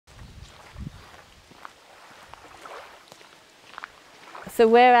So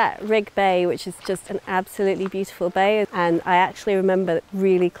we're at Rigg Bay, which is just an absolutely beautiful bay, and I actually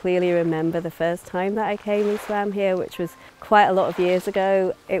really clearly remember the first time that I came and swam here, which was quite a lot of years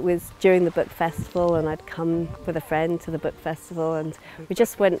ago. It was during the book festival, and I'd come with a friend to the book festival, and we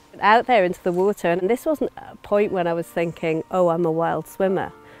just went out there into the water, and this wasn't a point when I was thinking, oh, I'm a wild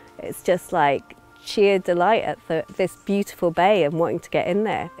swimmer. It's just like sheer delight at this beautiful bay and wanting to get in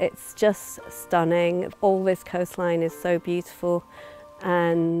there. It's just stunning. All this coastline is so beautiful.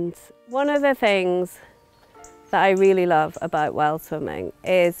 And one of the things that I really love about wild swimming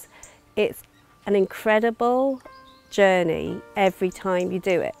is it's an incredible journey every time you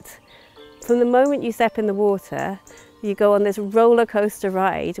do it. From the moment you step in the water, you go on this roller coaster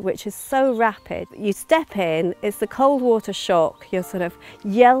ride, which is so rapid. You step in, it's the cold water shock, you're sort of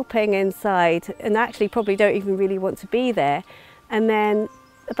yelping inside and actually probably don't even really want to be there. And then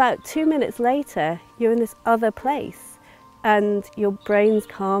about 2 minutes later, you're in this other place and your brain's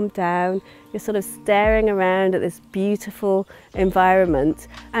calmed down. You're sort of staring around at this beautiful environment.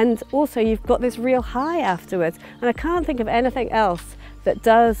 And also you've got this real high afterwards. And I can't think of anything else that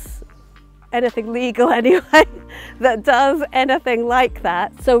does anything legal anyway, that does anything like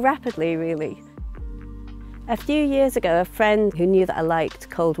that so rapidly, really. A few years ago, a friend who knew that I liked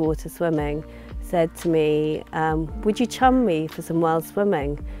cold water swimming said to me, would you chum me for some wild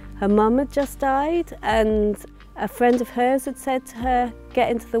swimming? Her mum had just died, and a friend of hers had said to her, get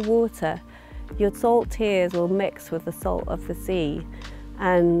into the water. Your salt tears will mix with the salt of the sea.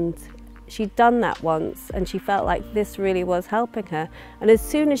 And she'd done that once, and she felt like this really was helping her. And as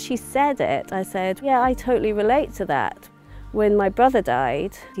soon as she said it, I said, yeah, I totally relate to that. When my brother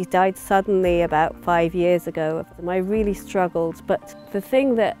died, he died suddenly about 5 years ago. I really struggled, but the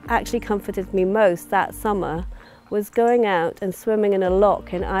thing that actually comforted me most that summer was going out and swimming in a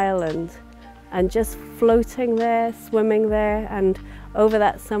loch in Ireland and just floating there, swimming there. And over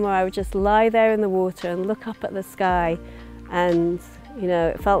that summer, I would just lie there in the water and look up at the sky, and you know,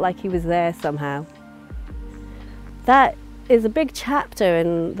 it felt like he was there somehow. That is a big chapter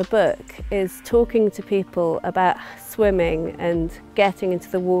in the book, is talking to people about swimming and getting into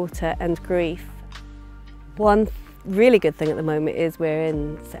the water and grief. One really good thing at the moment is we're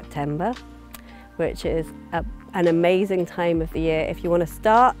in September, which is an amazing time of the year. If you want to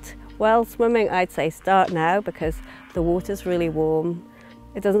start wild swimming, I'd say start now, because the water's really warm.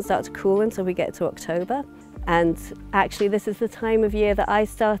 It doesn't start to cool until we get to October. And actually this is the time of year that I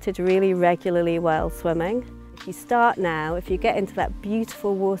started really regularly wild swimming. If you start now, if you get into that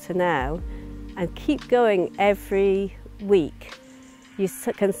beautiful water now and keep going every week, you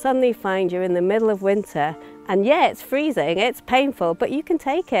can suddenly find you're in the middle of winter, and yeah, it's freezing, it's painful, but you can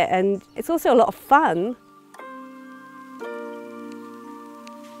take it, and it's also a lot of fun.